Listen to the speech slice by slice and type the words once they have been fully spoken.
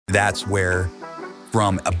That's where,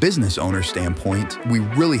 from a business owner standpoint, we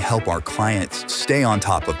really help our clients stay on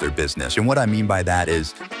top of their business. And what I mean by that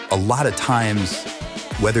is a lot of times,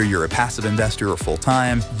 whether you're a passive investor or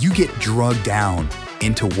full-time, you get drugged down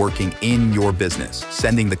into working in your business,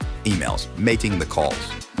 sending the emails, making the calls,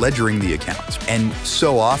 ledgering the accounts. And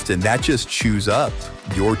so often that just chews up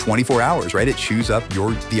your 24 hours, right? It chews up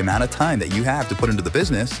the amount of time that you have to put into the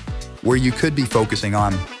business where you could be focusing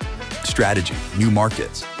on strategy, new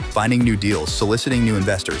markets, finding new deals, soliciting new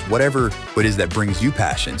investors, whatever it is that brings you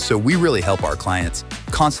passion. So we really help our clients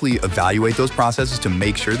constantly evaluate those processes to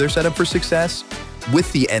make sure they're set up for success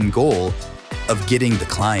with the end goal of getting the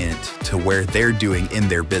client to where they're doing in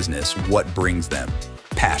their business what brings them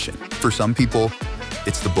passion. For some people,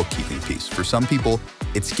 it's the bookkeeping piece. For some people,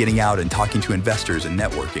 it's getting out and talking to investors and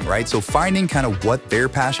networking, right? So finding kind of what their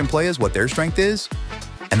passion play is, what their strength is,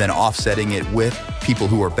 and then offsetting it with people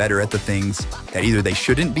who are better at the things that either they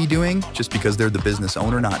shouldn't be doing just because they're the business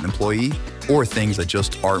owner, not an employee, or things that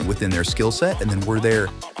just aren't within their skill set. And then we're there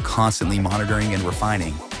constantly monitoring and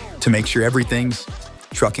refining to make sure everything's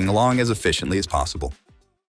trucking along as efficiently as possible.